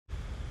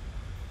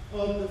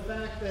of the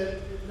fact that,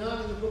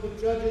 not in the book of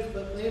Judges,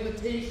 but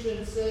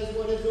Lamentations says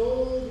what is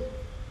old,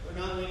 or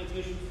not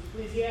Lamentations,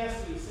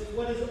 Ecclesiastes says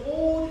what is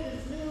old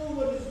is new,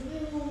 what is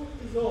new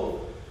is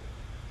old.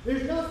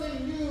 There's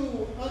nothing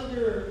new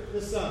under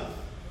the sun.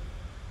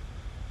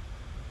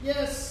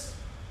 Yes,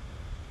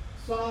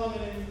 Solomon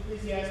and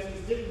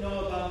Ecclesiastes didn't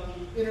know about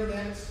the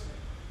internet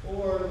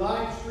or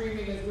live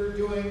streaming as we're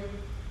doing.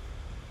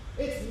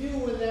 It's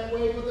new in that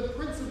way, but the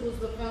principles,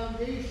 the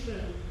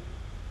foundation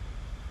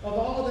of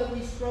all that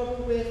we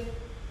struggle with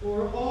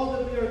or all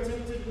that we are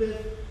tempted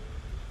with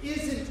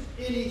isn't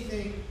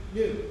anything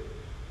new.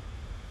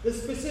 The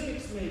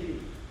specifics may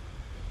be.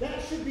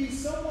 That should be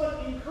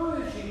somewhat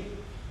encouraging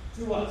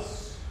to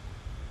us,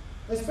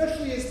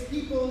 especially as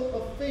people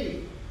of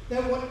faith,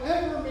 that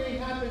whatever may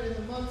happen in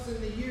the months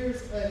and the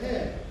years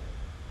ahead,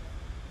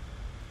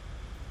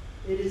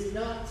 it is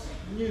not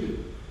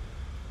new.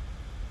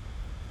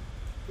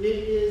 It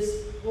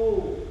is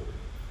old.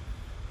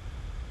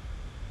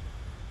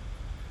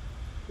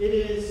 It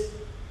is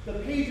the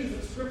pages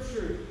of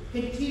Scripture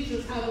can teach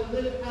us how to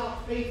live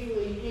out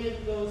faithfully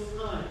in those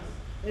times.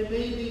 It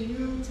may be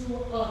new to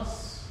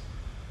us,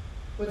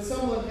 but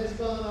someone has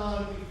gone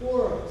on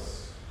before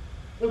us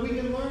that we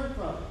can learn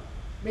from.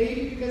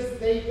 Maybe because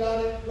they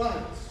got it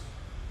right,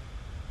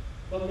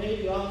 but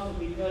maybe also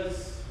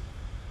because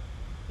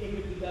it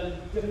could be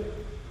done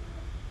differently.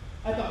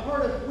 At the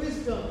heart of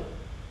wisdom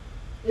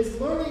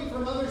is learning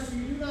from others so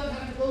you do not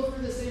have to go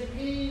through the same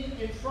pain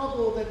and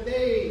trouble that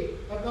they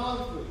have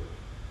gone through.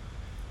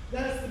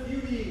 That's the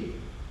beauty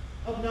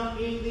of not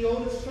being the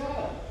oldest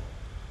child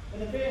in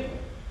the family.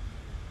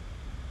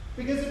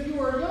 Because if you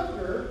are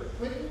younger,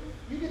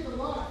 you get the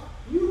lot.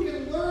 You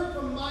can learn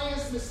from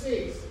Maya's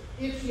mistakes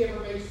if she ever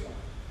makes one.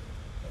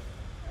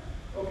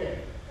 Okay,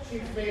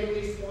 she's made at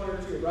least one or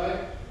two,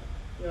 right?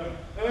 Yeah.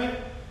 All right?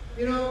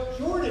 You know,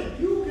 Jordan,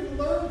 you can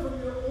learn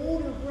from your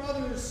older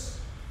brother's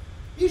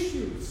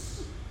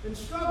issues and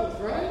struggles,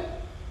 right?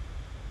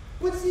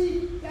 But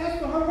see, that's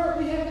the hard part.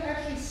 We have to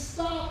actually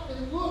stop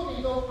and look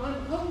and go,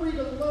 I'm hungry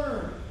to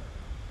learn.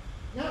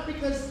 Not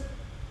because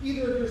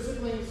either of your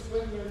siblings,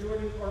 Quentin or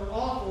Jordan, are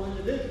awful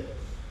individuals.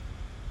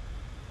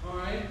 All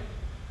right?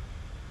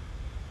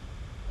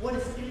 What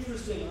is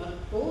interesting, on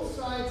both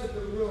sides of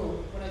the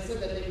room, when I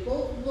said that, they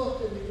both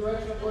looked in the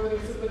direction of where their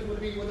siblings would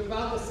be with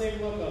about the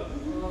same look of,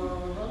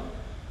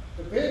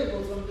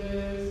 debatable some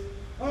days.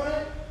 All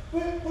right?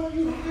 But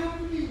you have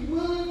to be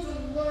willing to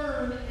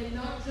learn and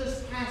not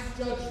just pass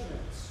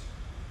judgments,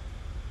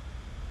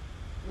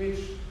 which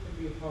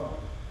can be hard.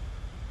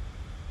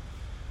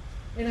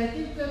 And I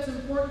think that's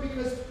important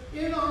because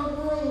in our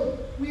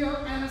world, we are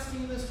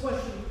asking this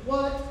question,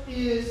 what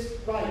is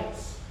right?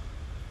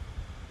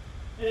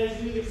 And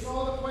as you either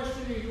saw the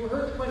question or you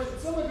heard the question,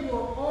 some of you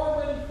are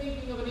already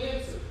thinking of an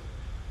answer.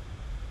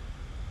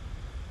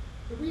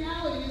 The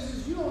reality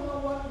is you don't know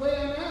what way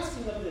I'm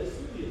asking of this,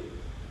 do you?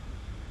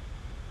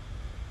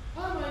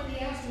 I might be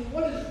asking,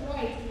 what is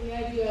right in the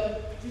idea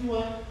of, do you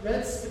want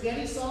red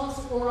spaghetti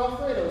sauce or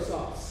Alfredo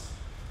sauce?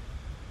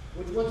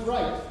 Which one's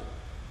right?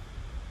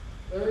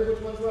 Larry,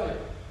 which one's right?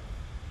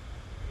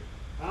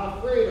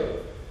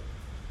 Alfredo.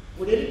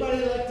 Would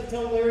anybody like to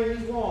tell Larry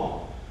he's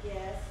wrong?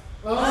 Yes.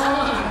 All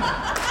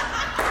right.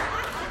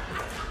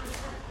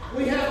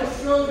 We have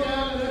a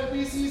showdown at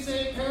FBC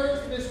St.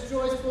 Paris. Miss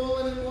Joyce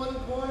Bolin in one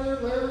corner,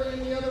 Larry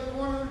in the other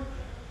corner.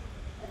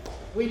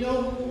 We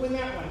know who will win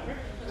that one.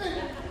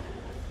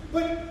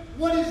 But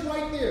what is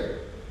right there?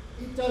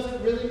 It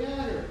doesn't really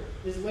matter.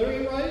 Is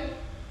Larry right?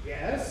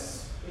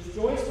 Yes. Is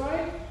Joyce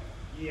right?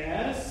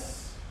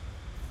 Yes.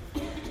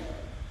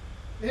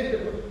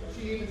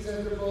 She even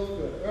says they're both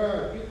good. All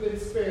right, you've been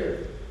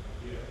spared.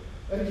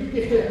 Yeah. And you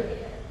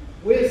get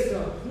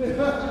wisdom.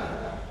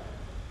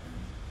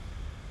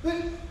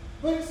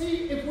 But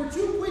see, if we're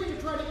too quick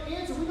to try to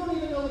answer, we don't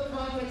even know the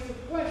context of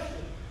the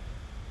question.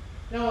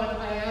 Now,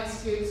 I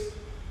ask it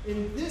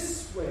in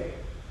this way.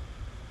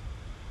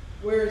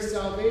 Where is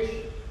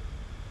salvation?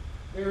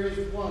 There is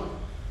one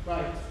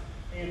right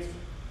answer.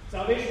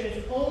 Salvation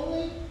is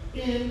only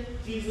in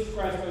Jesus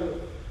Christ our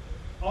Lord.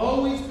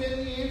 Always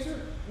been the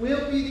answer,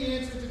 will be the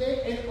answer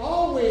today, and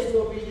always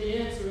will be the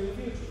answer in the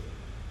future.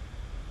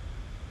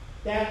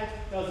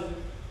 That doesn't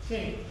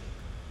change.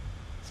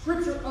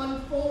 Scripture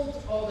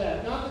unfolds all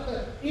that. Not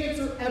that the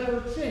answer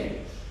ever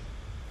changed.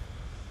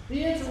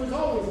 The answer was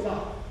always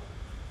God.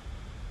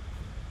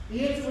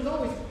 The answer was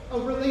always a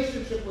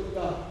relationship with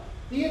God.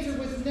 The answer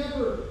was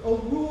never a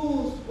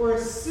rules or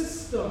a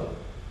system,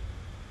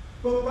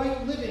 but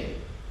right living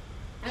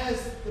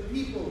as the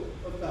people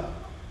of God.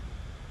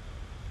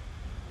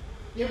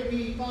 Yet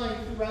we find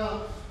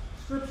throughout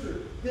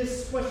Scripture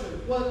this question,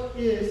 what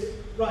is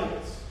right?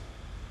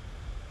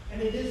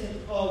 And it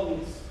isn't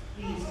always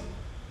easy.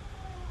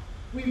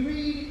 We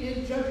read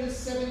in Judges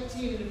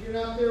 17, and if you're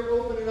not there,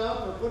 open it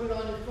up or put it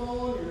on your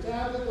phone, your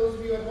tablet. Those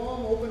of you at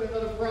home, open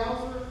another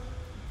browser,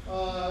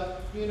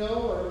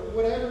 or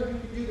whatever you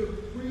can do to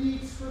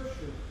read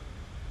Scripture.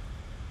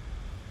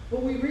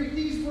 But we read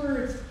these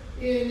words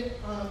in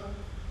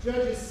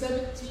Judges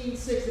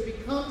 17:6. It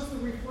becomes the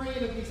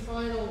refrain of these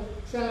final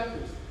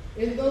chapters.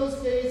 In those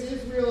days,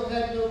 Israel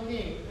had no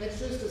king. That's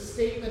just a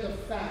statement of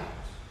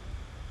fact.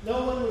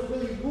 No one was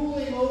really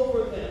ruling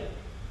over them.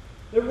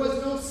 There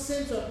was no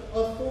sense of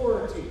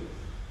authority.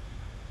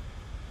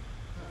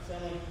 Not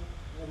sound like,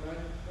 never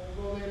mind,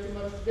 won't go there too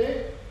much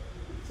today.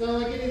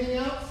 Sound like anything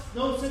else?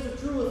 No sense of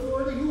true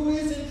authority. Who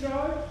is in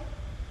charge?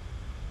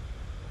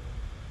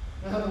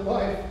 Now the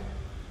wife.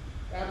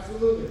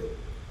 Absolutely.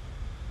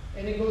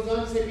 And it goes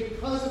on to say,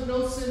 because of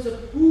no sense of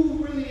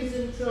who really is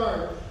in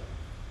charge,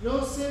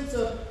 no sense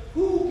of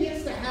who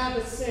gets to have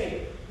a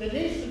say, the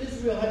nation of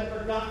Israel had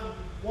forgotten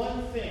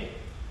one thing,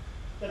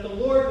 that the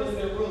Lord was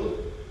their ruler,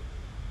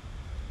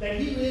 that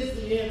He is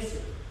the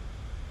answer.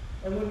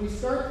 And when we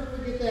start to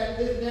forget that,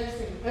 this next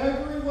thing,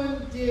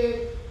 everyone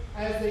did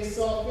as they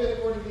saw fit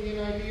according to the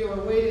NIV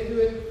or a way to do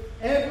it.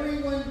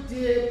 Everyone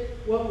did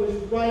what was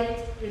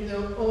right in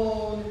their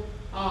own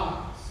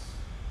eyes.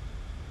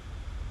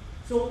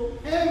 So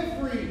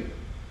every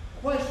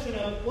question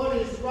of what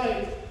is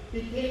right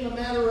became a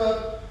matter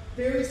of,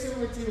 very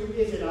similar to,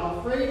 is it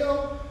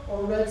Alfredo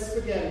or red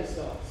spaghetti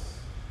sauce?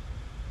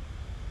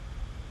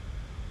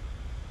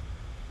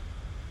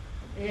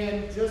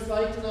 And just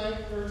like tonight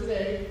or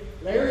today,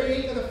 Larry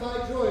ain't going to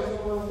fight Joyce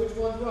over which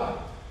one's right.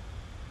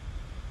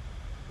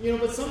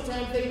 But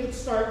sometimes they would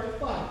start to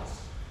fight.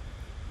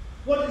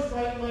 What is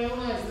right in my own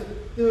eyes?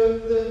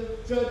 The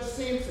Judge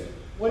Samson.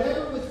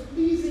 Whatever was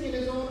pleasing in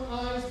his own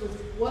eyes was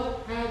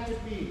what had to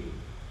be.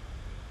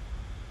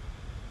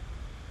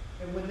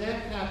 And when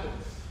that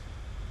happens,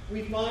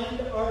 we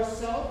find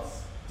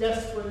ourselves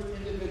desperate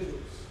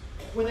individuals.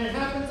 When that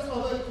happens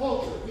of a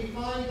culture, we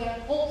find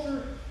that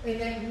culture and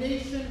that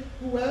nation,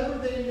 whoever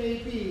they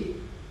may be,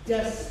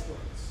 desperate.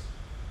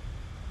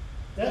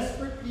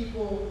 Desperate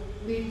people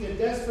lead to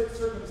desperate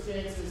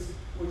circumstances,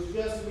 which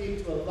just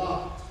lead to a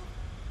lot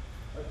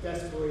of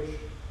desperation.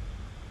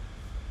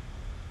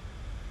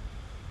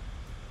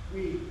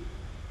 We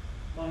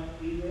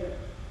might be there.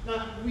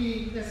 Not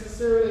we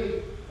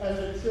necessarily as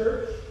a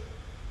church,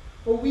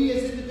 but we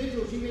as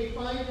individuals. You may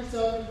find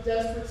yourself in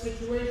desperate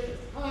situations.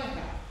 I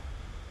have.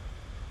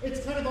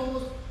 It's kind of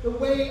almost the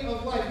way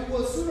of life. You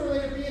will sooner or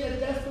later be in a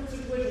desperate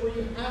situation where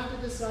you have to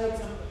decide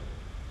something.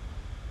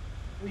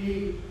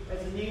 We,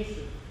 as a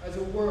nation, as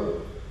a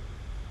world,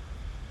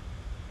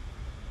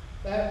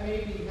 that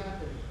may be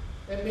happening.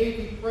 That may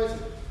be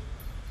present.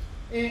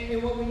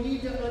 And what we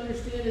need to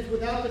understand is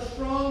without the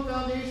strong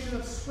foundation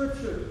of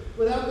Scripture,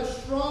 without the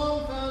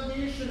strong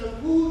foundation of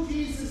who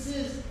Jesus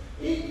is,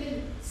 it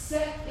can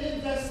set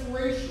in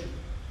desperation.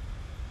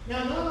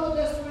 Now, not all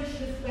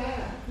desperation is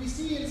bad. We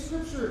see in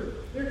Scripture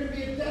there can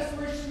be a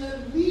desperation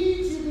that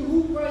leads you to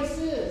who Christ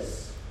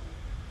is.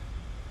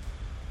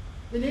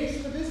 The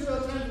nation of Israel,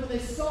 at times when they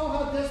saw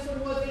how desperate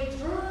it was, they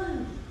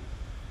turned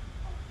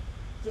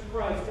to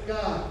Christ, to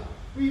God.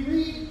 We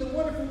read the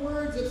wonderful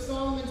words of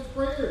Solomon's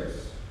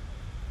prayers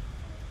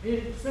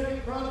in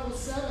 2 Chronicles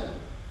 7,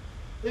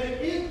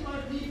 that if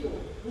my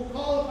people will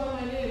call upon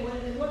my name,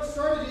 and what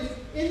started is,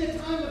 in the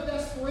time of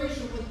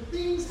desperation, when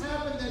things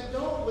happen that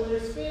don't, when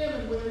there's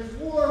famine, when there's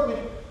war,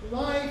 when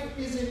life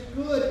isn't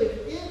good,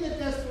 if in the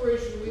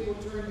desperation we will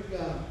turn to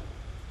God,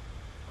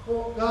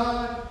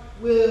 God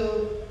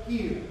will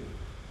hear.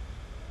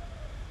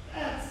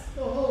 That's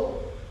the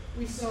hope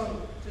we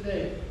sung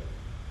today.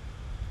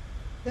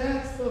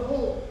 That's the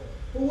hope.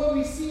 But what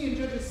we see in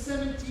Judges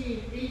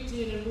 17,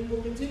 18, and we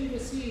will continue to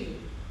see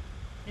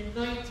in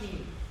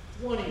 19,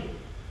 20,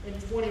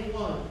 and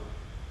 21,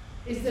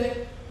 is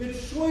that the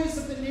choice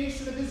of the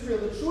nation of Israel,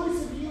 the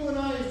choice of you and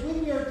I, is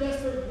when we are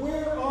desperate,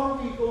 where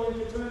are we going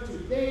to turn to?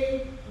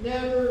 They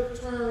never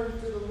turn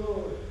to the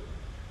Lord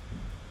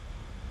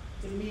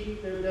to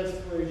meet their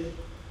desperation.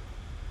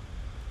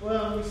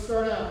 Well, we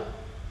start out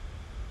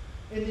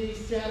in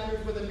these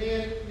chapters with a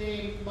man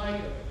named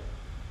Micah,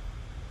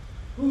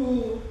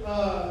 who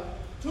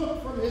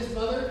took from his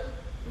mother,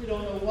 we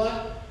don't know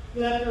what,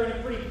 left her in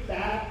a pretty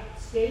bad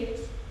state.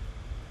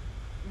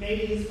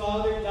 Maybe his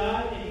father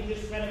died and he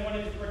just kind of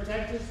wanted to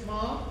protect his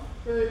mom.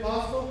 Very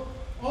possible.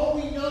 All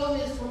we know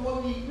is from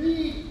what we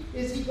read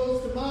is he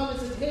goes to mom and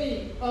says,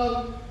 hey,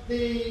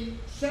 the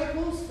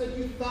shekels that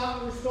you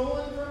thought were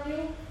stolen from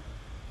you,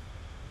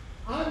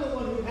 I'm the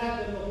one who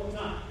had them the whole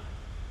time.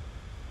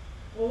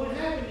 Well, what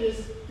happened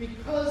is,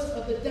 because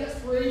of the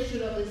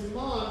desperation of his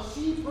mom,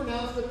 she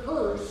pronounced a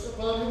curse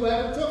upon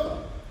whoever took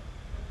them.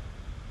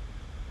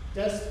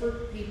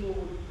 Desperate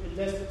people in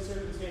desperate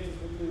circumstances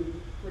will do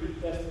pretty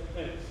desperate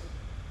things.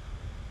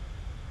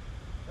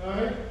 All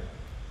right?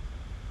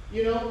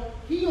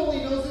 He only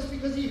knows this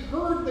because he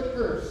heard the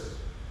curse.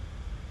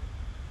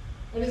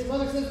 And his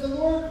mother says, the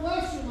Lord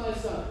bless you, my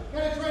son.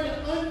 Kind of trying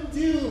to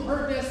undo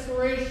her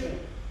desperation.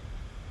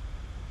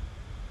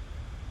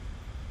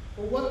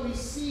 But what we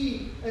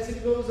see as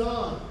it goes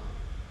on,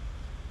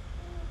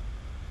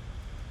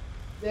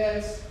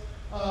 that,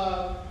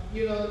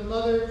 the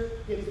mother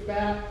gets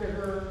back to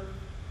her,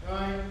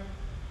 right?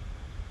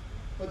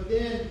 But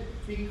then,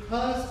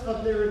 because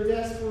of their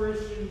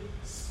desperation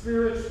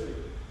spiritually,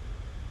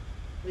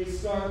 they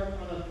start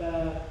on a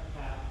bad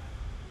path.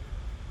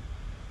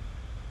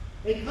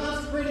 They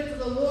consecrate it to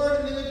the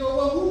Lord, and then they go,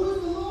 well, who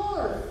is the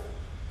Lord?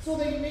 So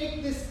they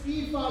make this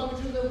ephod,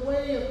 which is a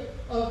way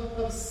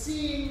of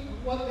seeing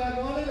what God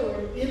wanted, or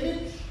an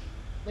image.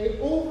 They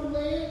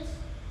overlay it.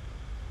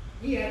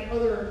 He had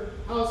other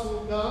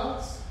household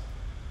gods.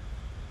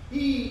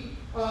 He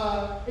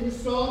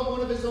installed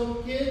one of his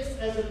own kids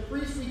as a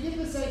priest. We get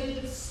this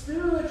idea that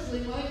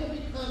spiritually, Micah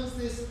becomes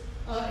this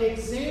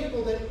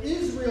example that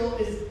Israel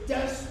is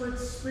desperate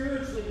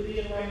spiritually to be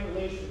in right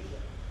relationship.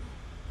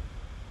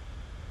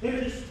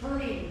 They're just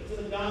turning to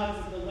the gods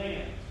of the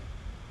land.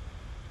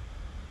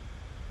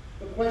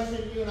 The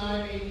question you and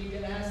I may need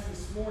to ask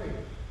this morning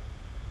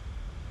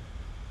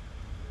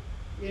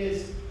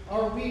is,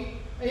 are we,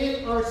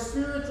 in our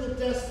spiritual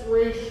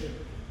desperation,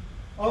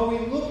 are we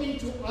looking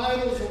to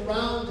idols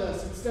around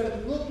us instead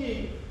of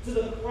looking to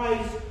the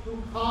Christ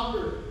who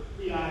conquered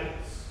the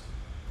idols?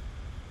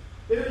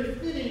 Very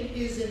fitting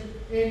is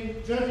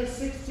in Judges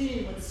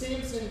 16 when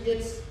Samson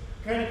gets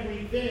kind of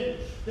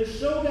revenge. The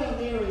showdown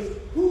there is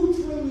who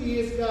truly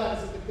is God.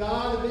 Is it the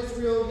God of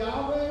Israel,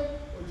 Yahweh,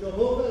 or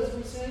Jehovah, as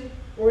we say?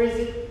 Or is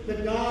it the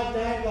god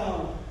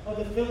Dagon of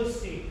the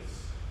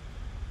Philistines?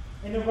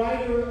 And the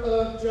writer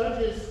of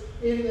Judges,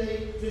 in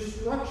the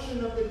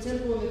destruction of the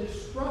temple and the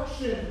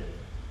destruction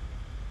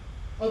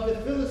of the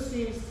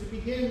Philistines to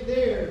begin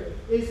there,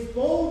 is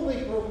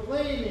boldly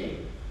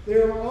proclaiming,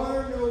 there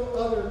are no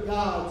other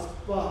gods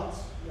but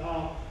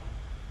Yahweh.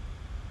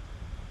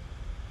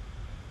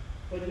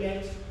 But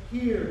yet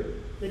here,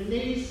 the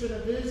nation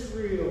of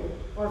Israel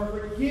are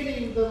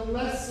forgetting the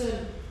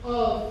lesson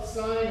of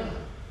Sinai,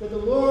 that the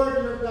Lord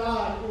your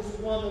God is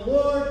one. The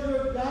Lord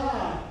your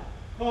God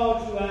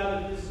called you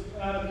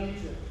out of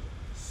Egypt.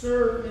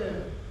 Serve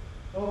him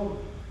only.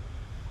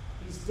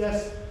 He's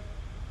desperate.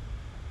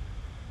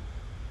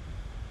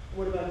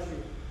 What about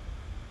you?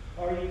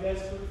 Are you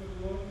desperate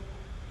for the Lord?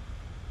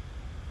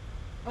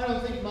 I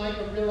don't think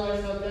Micah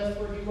realized how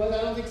desperate he was.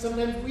 I don't think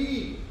sometimes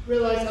we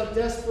realize how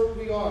desperate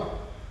we are.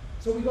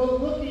 So we go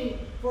looking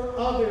for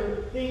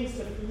other things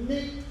to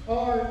meet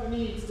our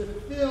needs, to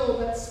fill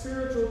that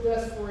spiritual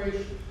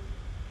desperation.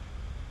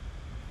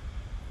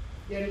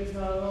 Yet he's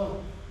not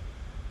alone.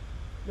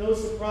 No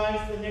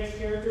surprise, the next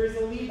character is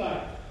a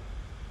Levite.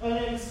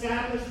 An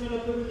establishment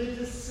of the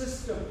religious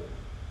system,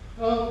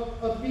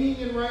 of being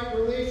in right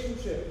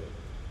relationship.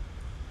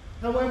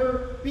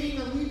 However, being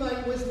a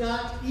Levite was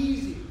not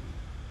easy.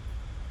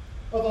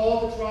 Of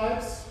all the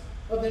tribes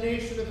of the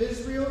nation of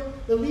Israel,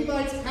 the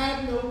Levites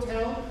had no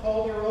town to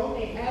call their own.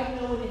 They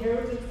had no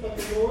inheritance but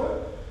the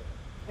Lord.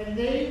 And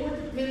they were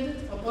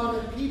dependent upon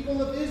the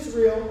people of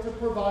Israel to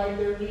provide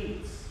their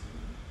needs.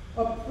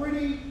 A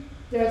pretty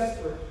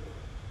desperate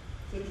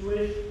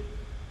situation.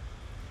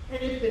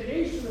 And if the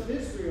nation of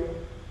Israel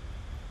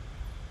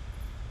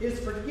is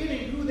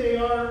forgetting who they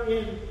are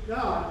in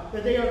God,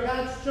 that they are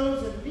God's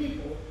chosen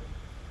people,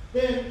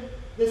 then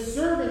the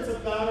servants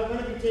of God are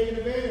going to be taken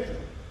advantage of.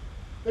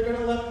 They're going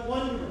to left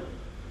wondering.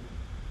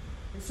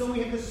 And so we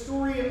have the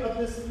story of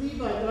this Levite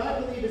that I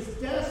believe is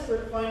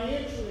desperate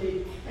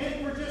financially and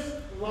for just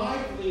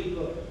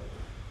livelihood.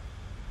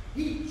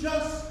 He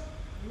just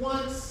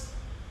wants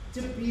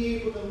to be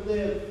able to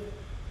live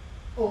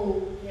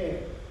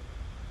okay.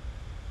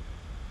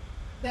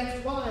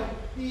 That's why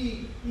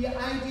the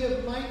idea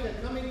of Micah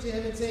coming to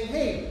him and saying,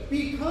 hey,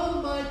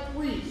 become my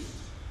priest.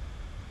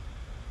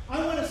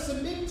 I want to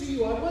submit to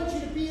you. I want you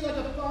to be like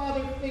a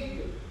father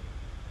figure.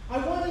 I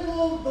want to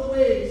know the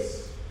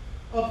ways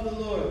of the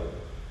Lord.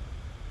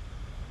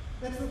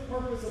 That's the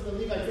purpose of the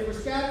Levites. They were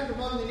scattered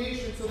among the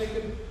nations so they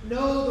could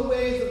know the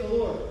ways of the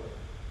Lord.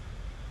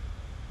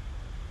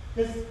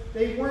 Because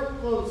they weren't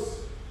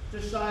close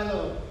to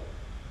Shiloh,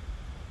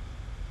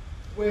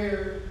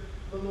 where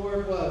the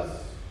Lord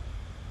was,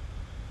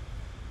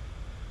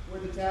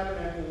 where the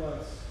tabernacle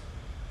was.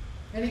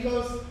 And he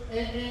goes,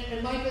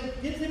 and Micah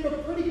gives him a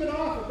pretty good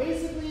offer.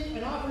 Basically,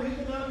 an offer he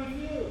could not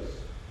refuse.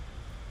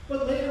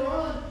 But later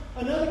on,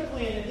 another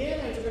clan, the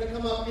Danites, are going to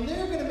come up, and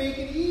they're going to make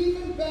an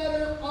even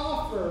better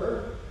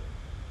offer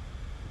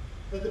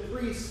that the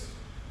priest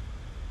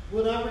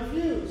will not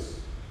refuse.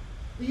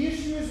 The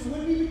issue is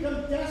when we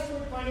become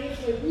desperate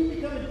financially, we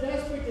become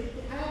desperate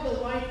to have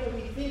the life that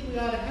we think we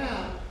ought to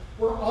have,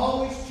 we're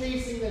always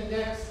chasing the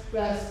next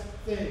best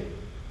thing.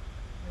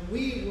 And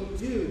we will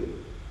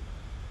do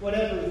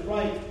whatever is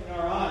right in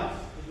our eyes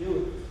to do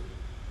it.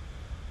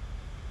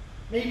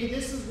 Maybe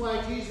this is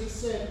why Jesus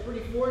said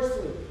pretty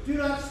forcefully, do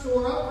not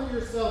store up for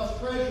yourselves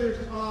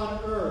treasures on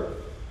earth,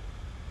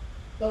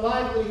 the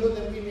livelihood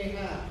that we may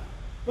have,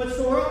 but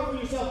store up for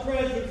yourself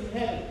treasures in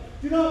heaven.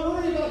 Do not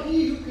worry about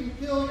he who can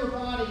kill your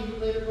body, you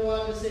later go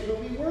on to say,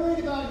 but be worried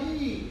about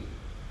he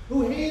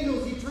who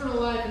handles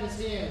eternal life in his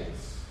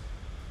hands.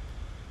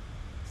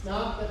 It's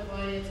not that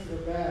finances are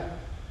bad.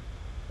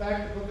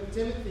 Back to the book of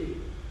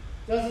Timothy.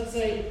 It doesn't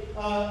say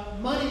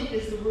money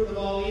is the root of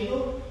all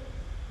evil.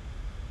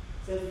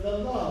 It says the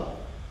love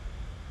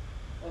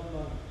of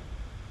money.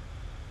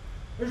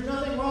 There's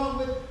nothing wrong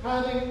with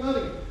having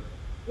money.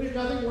 There's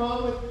nothing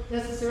wrong with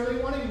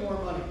necessarily wanting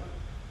more money.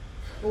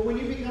 But when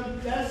you become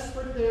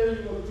desperate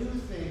there, you will do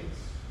things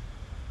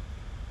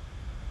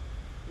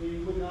that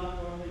you would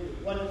not normally do.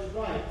 What is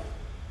right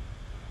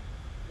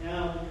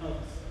now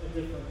becomes a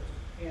different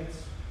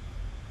answer.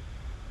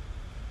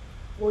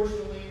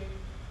 Fortunately,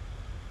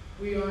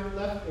 we aren't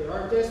left there.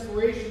 Our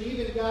desperation,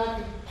 even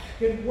God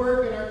can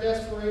work in our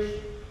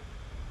desperation.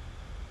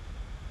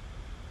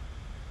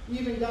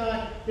 Even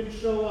God can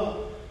show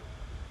up.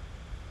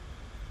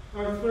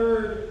 Our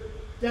third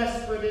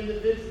desperate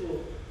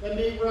individual that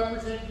may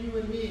represent you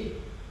and me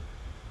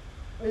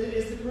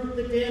is the group,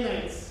 the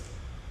Danites.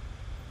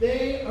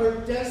 They are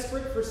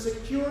desperate for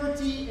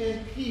security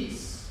and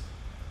peace.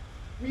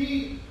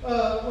 Read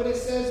what it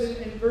says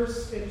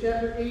in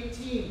chapter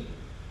 18.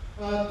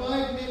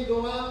 5 men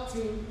go out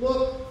to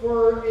look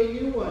for a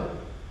new one.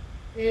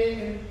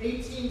 In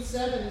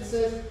 18:7 it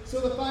says, "So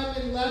the 5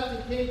 men left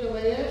and came to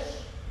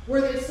Laish,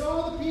 where they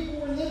saw the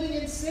people were living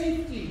in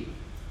safety,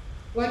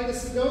 like the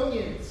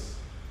Sidonians,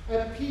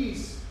 at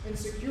peace and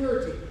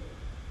security.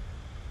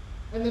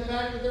 And the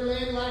fact that their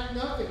land lacked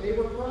nothing, they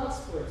were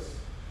prosperous.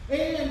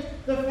 And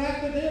the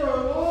fact that they were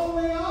a long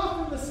way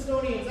off from the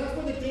Sidonians, that's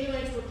where the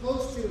Danites were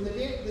close to. And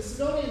the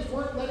Sidonians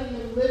weren't letting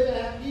them live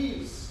at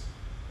peace.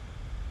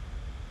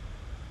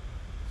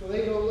 So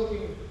they go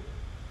looking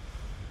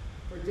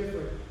for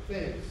different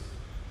things.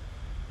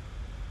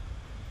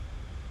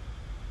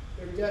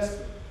 They're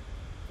desperate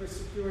for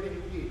security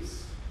and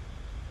peace.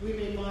 We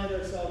may find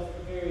ourselves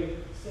in a very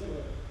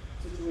similar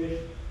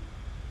situation.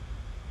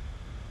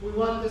 We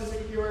want the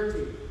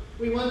security.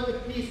 We want the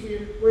peace.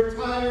 We're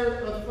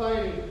tired of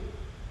fighting.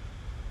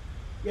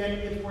 Yet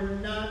if we're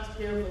not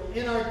careful,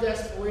 in our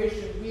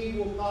desperation, we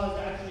will cause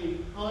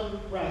actually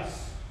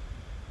unrest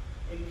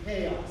and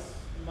chaos.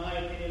 In my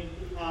opinion,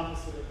 the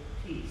opposite of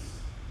peace.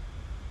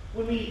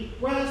 When we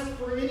grasp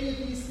for any of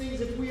these things,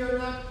 if we are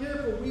not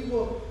careful, we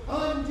will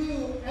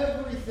undo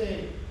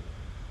everything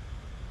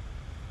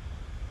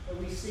that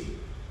we seek.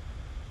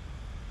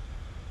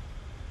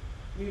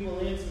 We will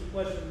answer the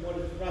question, what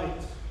is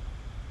right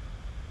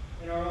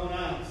in our own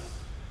eyes?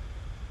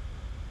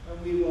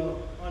 And we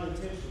will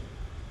unintentionally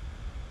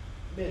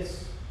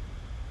miss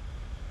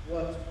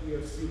what we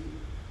are seeking.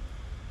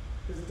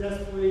 Because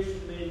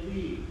desperation may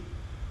lead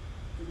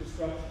to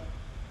destruction.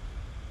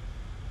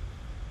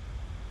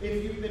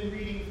 If you've been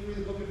reading through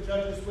the book of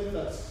Judges with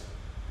us,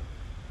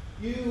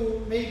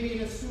 you may be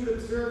an astute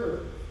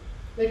observer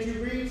that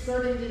you read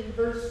starting in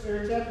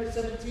chapter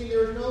 17,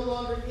 there is no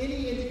longer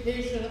any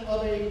indication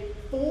of a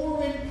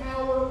foreign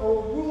power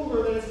or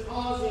ruler that is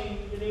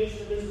causing the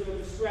nation of Israel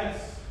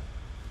distress.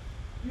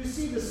 You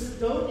see the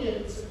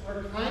Sidonians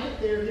are kind of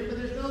there, but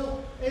there's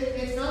no,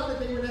 it's not that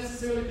they were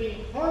necessarily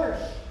being harsh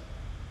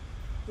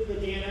to the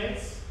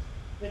Danites.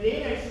 The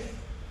Danites just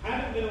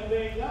haven't been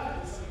obeying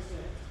God to some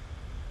extent.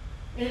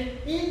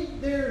 And in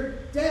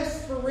their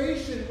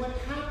desperation, what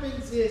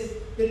happens is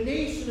the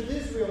nation of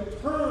Israel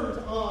turns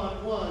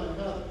on one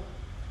another.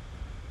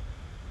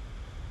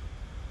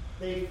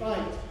 They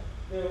fight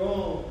their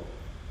own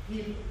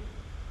people.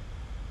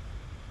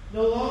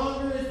 No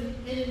longer is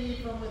the enemy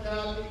from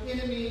without, the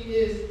enemy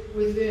is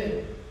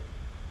within.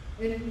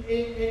 And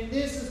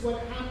this is what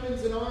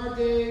happens in our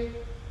day,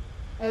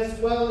 as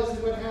well as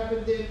what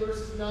happened in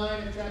verses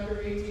 9 and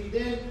chapter 18.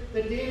 Then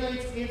the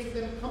Danites answered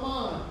them, "Come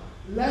on,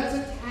 let's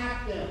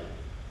attack them."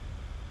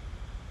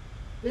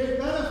 They're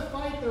going to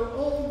fight their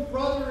own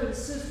brother and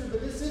sister,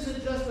 but this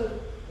isn't just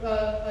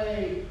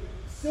a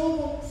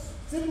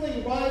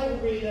sibling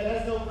rivalry that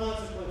has no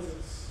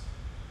consequences.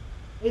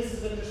 This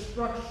is a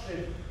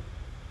destruction.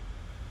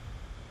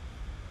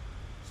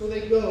 So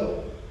they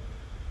go.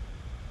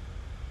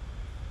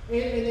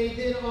 And they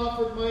then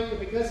offered Micah,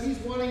 because he's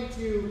wanting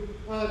to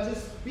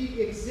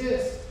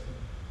exist.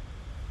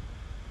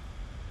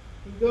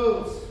 He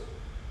goes.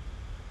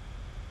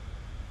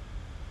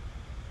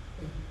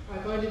 I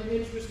find it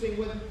interesting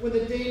when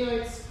the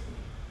Danites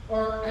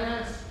are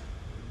asked,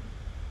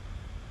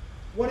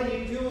 "What are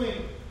you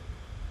doing?"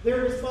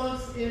 Their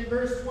response in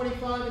verse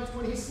 25 and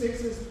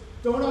 26 is,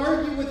 "Don't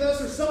argue with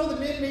us, or some of the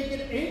men may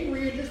get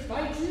angry and just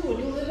fight you, and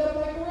you'll end up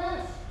like the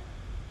rest."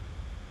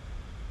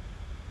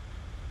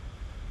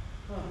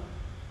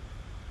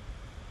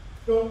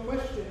 Don't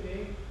question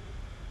me,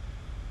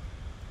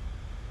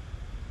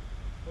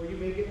 or you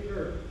may get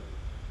hurt.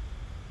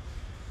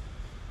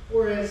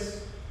 Or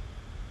as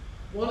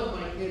one of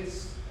my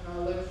kids, and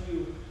I'll let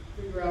you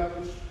figure out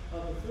which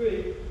of the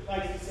three,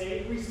 likes to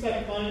say,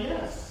 "Respect my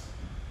yes."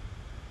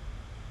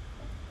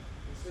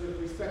 Instead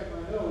of respect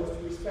my no,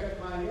 it's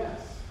respect my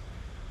yes.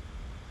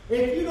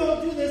 If you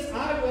don't do this,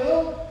 I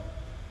will.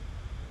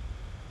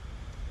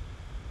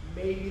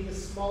 Maybe the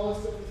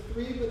smallest of the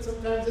three, but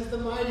sometimes it's the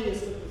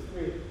mightiest of the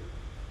three.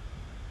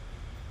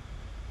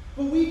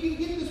 But we can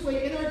get this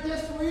way. In our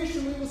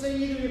desperation, we will say,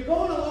 either you're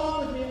going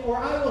along with me or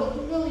I will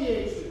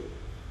humiliate you.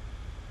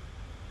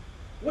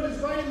 What is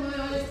right in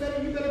my eyes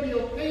better, you better be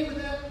okay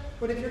with that.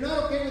 But if you're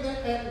not okay with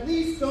that, at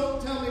least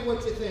don't tell me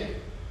what you think.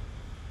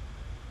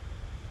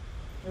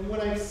 And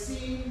what I've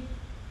seen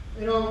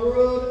in our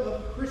world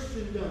of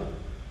Christendom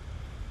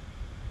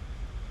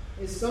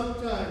is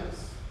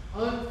sometimes,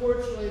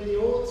 unfortunately, the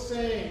old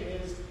saying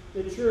is,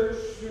 the church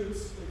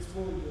shoots its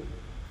wounded.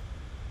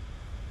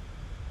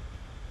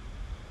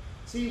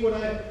 See, what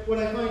I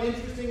find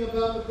interesting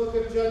about the book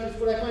of Judges,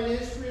 what I find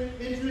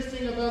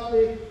interesting about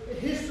the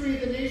history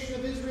of the nation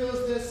of Israel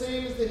is the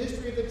same as the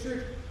history of the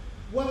church.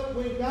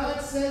 When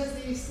God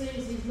says these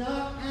things, He's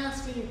not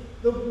asking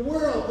the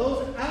world,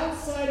 those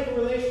outside of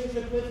a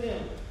relationship with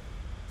Him,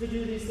 to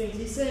do these things.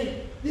 He's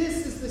saying,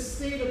 this is the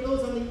state of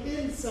those on the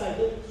inside.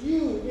 It's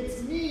you,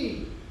 it's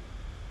me.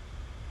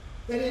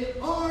 That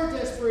in our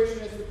desperation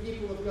as the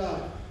people of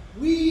God,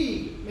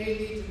 we may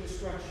lead to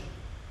destruction.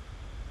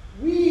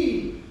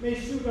 We may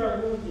shoot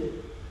our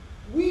wounded.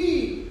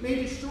 We may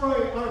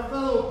destroy our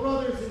fellow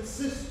brothers and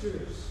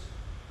sisters.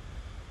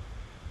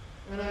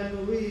 And I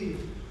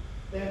believe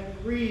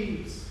that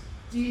grieves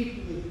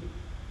deeply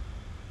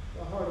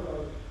the heart of our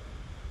Lord,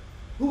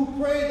 who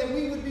pray that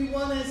we would be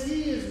one as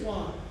He is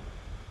one.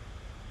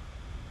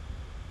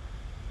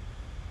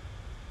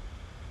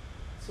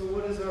 So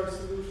what is our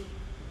solution?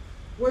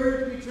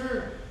 Where do we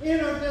turn? In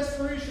our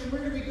desperation,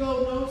 where do we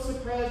go? No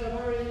surprise, I've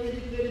already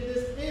indicated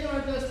this. In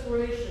our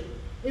desperation,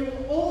 it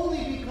will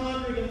only be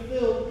conquered and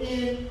filled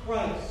in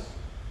Christ.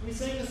 We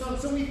sing the song.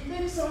 So we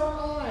fix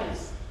our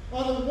eyes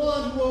on the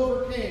one who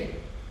overcame.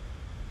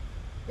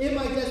 In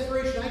my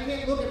desperation, I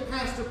can't look at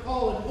Pastor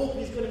Paul and hope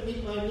he's going to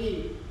meet my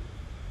need.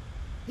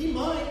 He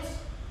might,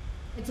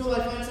 until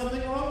I find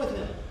something wrong with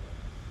him.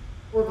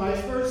 Or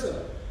vice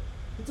versa.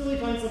 Until he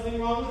finds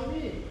something wrong with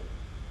me.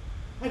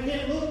 I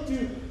can't look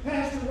to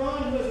Pastor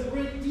Ron, who has a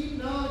great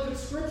deep knowledge of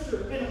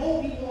Scripture, and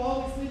hope he will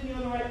always lead me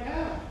on the right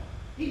path.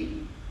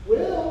 He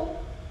will.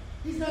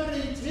 He's not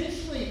going to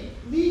intentionally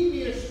lead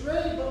me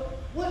astray, but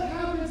what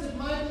happens if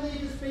my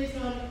belief is based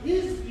on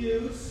his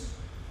views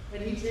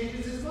and he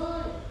changes his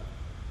mind?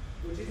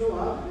 Which he's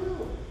allowed to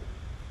do.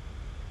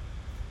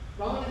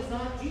 Ron is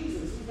not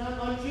Jesus. He's not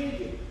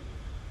unchanging.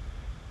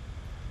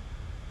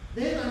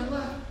 Then I'm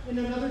left in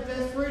another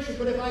desperation.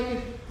 But if I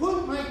can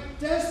put my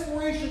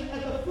desperation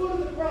at the foot of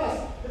the cross,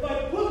 if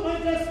I put my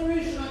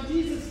desperation on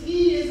Jesus,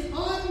 He is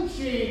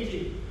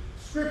unchanging.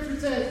 Scripture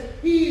says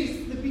He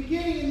is the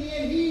beginning and the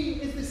end. He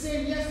is the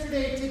same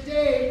yesterday,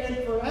 today,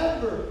 and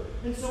forever.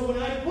 And so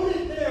when I put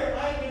it there,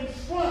 I can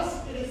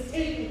trust it is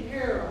taken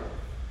care of.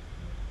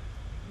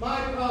 My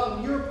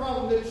problem, your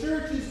problem, the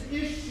church's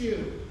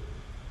issue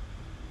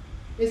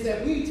is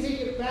that we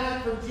take it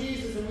back from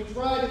Jesus and we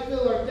try to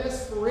fill our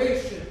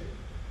desperation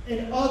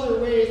in other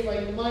ways,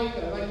 like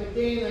Micah, like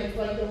the Danites,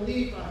 like the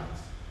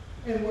Levites.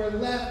 And we're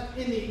left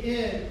in the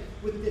end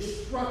with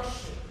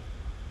destruction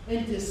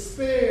and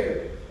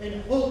despair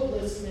and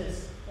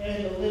hopelessness,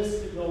 and the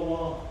list could go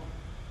on.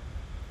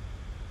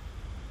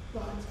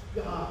 But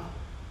God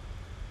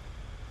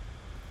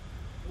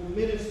will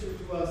minister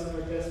to us in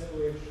our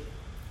desperation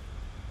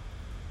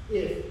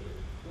if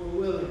we're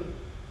willing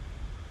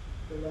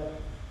to let Him.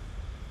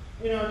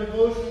 In our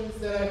devotions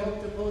that I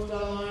hope to post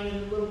online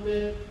in a little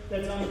bit,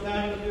 that's on the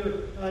back of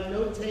your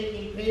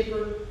note-taking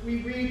paper,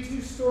 we read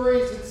two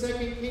stories in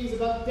 2 Kings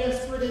about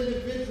desperate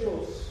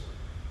individuals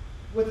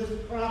with the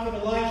prophet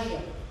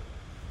Elisha.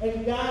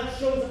 And God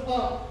shows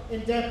up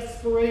in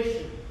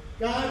desperation.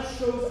 God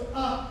shows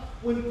up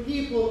when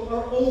people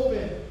are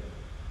open.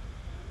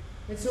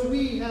 And so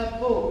we have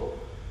hope.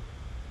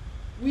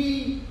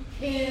 We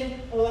can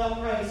allow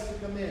Christ to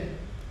come in.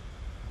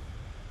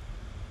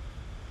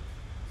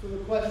 So the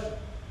question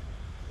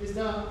is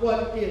not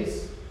what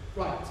is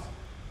right.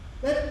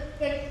 That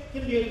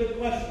can be a good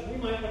question. We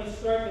might want to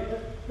start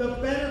there. But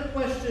the better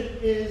question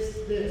is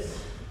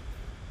this.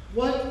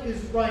 What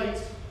is right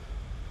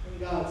in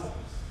God's eyes?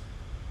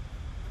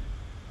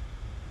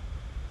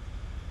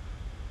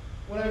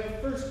 When I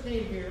first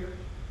came here,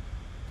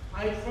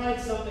 I tried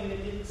something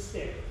that didn't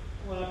stick.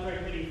 Well, I've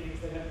tried many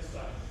things that haven't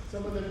stuck.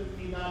 Some of them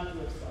need not to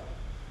have stuck.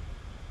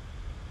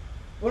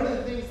 One of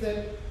the things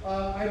that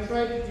I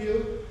tried to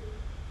do,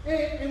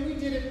 and we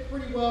did it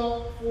pretty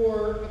well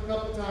for a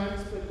couple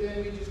times, but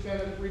then we just kind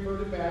of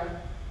reverted back.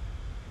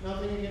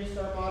 Nothing against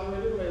our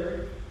moderator,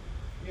 Larry,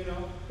 you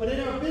know. But in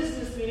our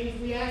business meetings,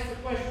 we ask the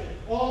question,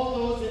 all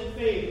those in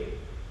favor?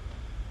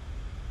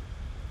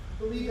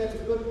 I believe that's a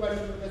good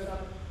question, but that's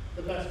not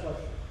the best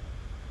question.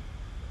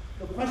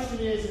 The question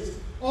is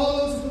all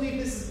those who believe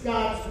this is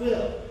God's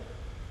will,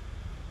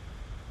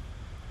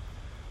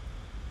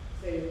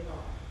 say aye.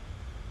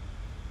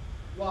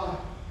 Why?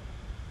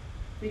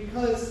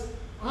 Because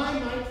I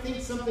might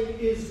think something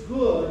is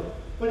good,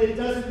 but it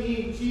doesn't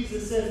mean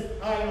Jesus says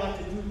I ought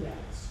to do that.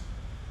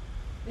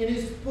 In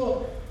his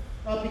book,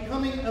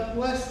 Becoming a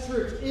Blessed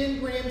Church, in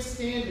Graham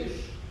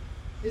Standish,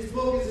 his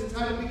book is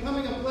entitled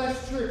Becoming a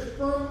Blessed Church,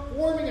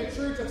 Forming a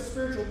Church of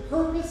Spiritual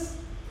Purpose,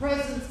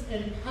 Presence,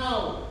 and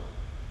Power,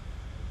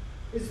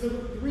 is the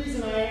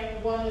reason I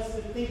want us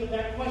to think of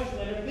that question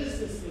at our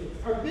business meetings.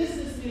 Our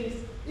business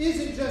meetings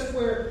isn't just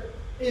where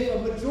if a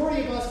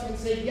majority of us can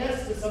say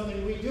yes to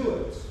something, we do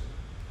it.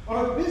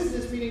 Our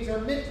business meetings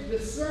are meant to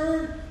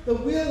discern the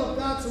will of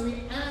God, so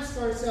we ask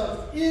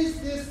ourselves,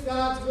 is this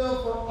God's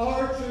will for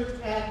our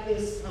church at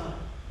this time?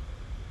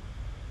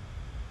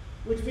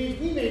 Which means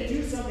we may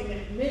do something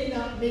that may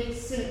not make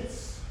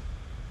sense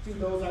to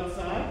those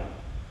outside,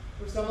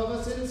 or some of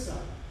us inside.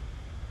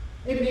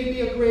 It may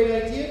be a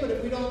great idea, but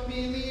if we don't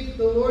believe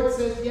the Lord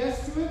says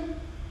yes to it,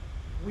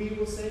 we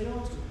will say no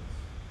to it.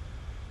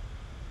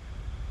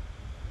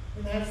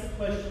 And that's the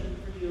question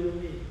for you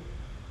and me.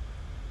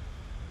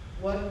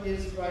 What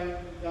is right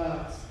in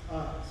God's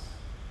eyes?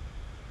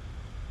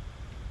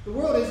 The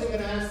world isn't going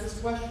to ask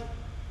this question.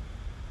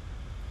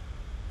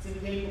 It's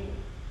incapable.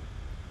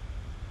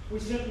 We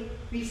shouldn't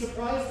be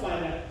surprised by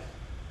that.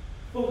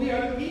 But we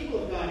are the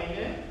people of God,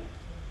 amen?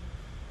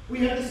 We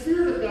have the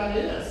Spirit of God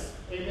in us,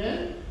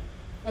 amen?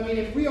 I mean,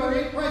 if we are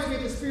in Christ, we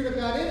have the Spirit of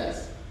God in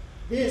us.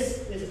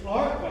 This is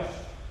our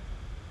question.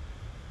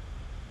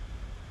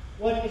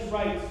 What is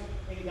right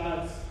in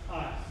God's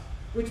eyes?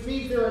 Which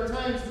means there are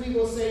times we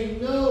will say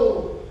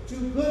no to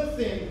good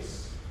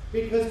things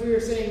because we are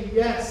saying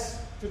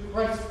yes to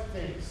Christ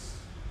things.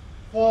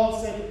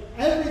 Paul said,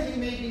 everything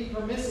may be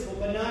permissible,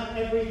 but not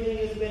everything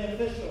is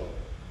beneficial.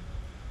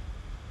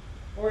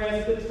 Or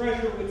as the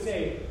treasurer would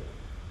say,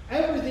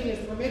 everything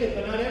is permitted,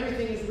 but not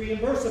everything is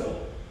reimbursable.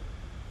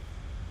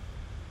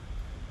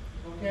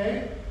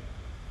 Okay?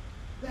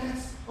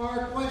 That's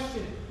our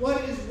question.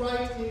 What is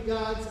right in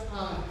God's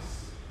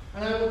eyes?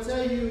 And I will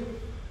tell you,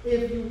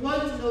 if you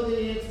want to know the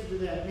answer to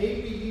that,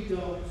 maybe you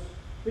don't.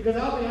 Because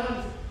I'll be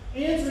honest,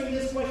 answering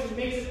this question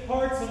makes it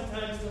hard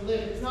sometimes to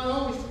live. It's not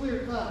always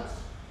clear cut.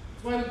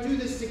 That's why we do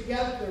this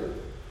together.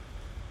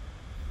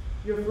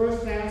 Your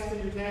first task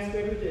and your task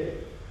every day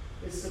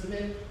is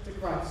submit to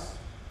Christ.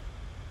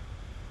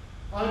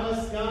 I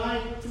must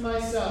die to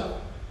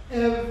myself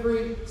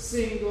every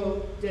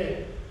single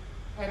day.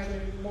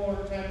 Actually, more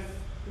times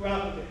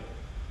throughout the day.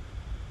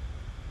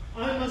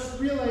 I must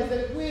realize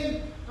that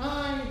when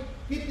I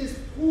hit this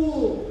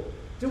pool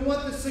to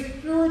what the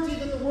security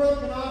that the world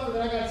can offer,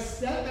 that I got to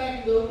step back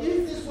and go,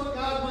 is this what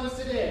God wants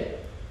today?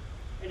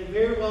 And it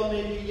very well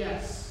may be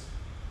yes.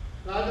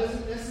 God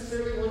doesn't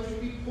necessarily want you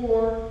to be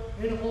poor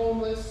and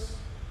homeless,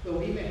 though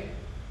He may.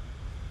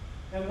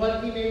 And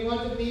what He may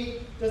want to be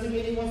doesn't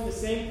mean He wants the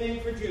same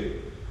thing for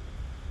Jude,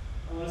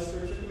 unless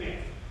Scripture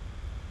commands.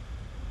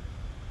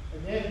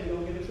 And then we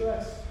don't get a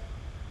choice.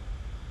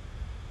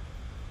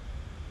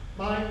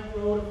 My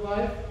road of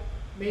life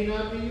may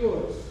not be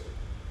yours,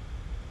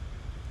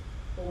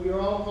 but we are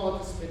all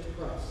called to submit to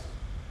Christ.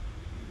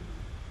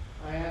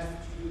 I ask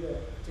that you do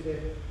that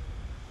today.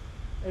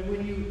 And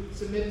when you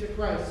submit to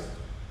Christ,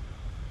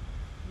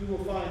 you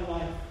will find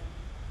life,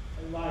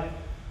 and life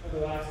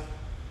everlasting.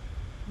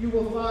 You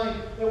will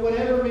find that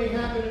whatever may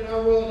happen in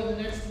our world in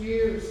the next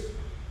years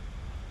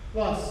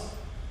plus,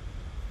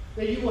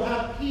 that you will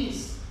have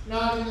peace,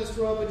 not in this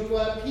world, but you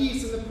will have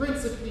peace in the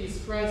Prince of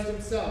Peace, Christ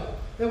Himself.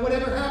 That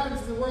whatever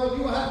happens in the world,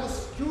 you will have the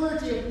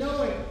security of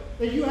knowing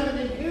that you have an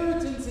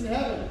inheritance in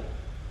heaven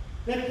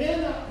that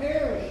cannot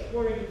perish,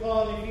 according to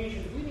Paul in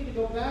Ephesians. We need to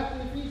go back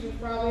to Ephesians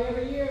probably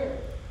every year.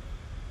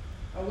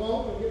 I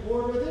won't, we'll get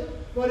bored with it.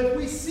 But if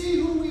we see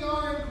who we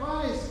are in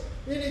Christ,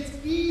 then it's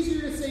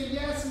easier to say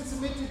yes and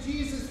submit to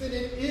Jesus than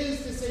it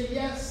is to say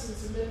yes and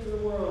submit to the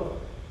world.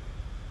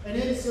 And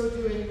in so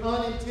doing,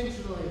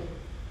 unintentionally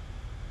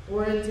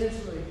or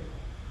intentionally,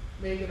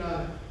 make an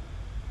idol.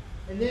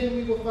 And then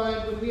we will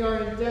find when we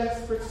are in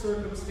desperate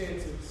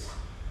circumstances,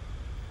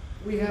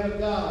 we have a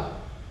God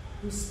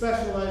who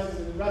specializes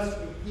in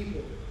rescuing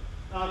people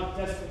out of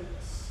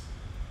desperateness,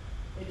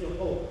 into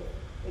hope,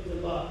 into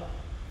love,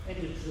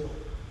 into joy.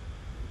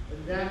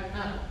 And that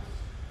happens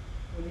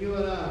when you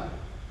and I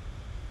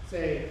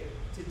say,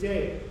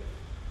 today,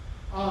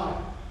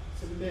 I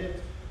submit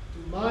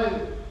to my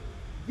Lord,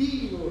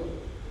 the Lord,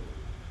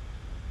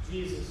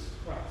 Jesus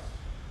Christ.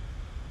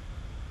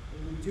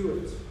 And we do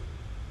it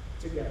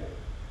together.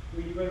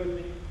 Will you pray with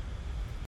me?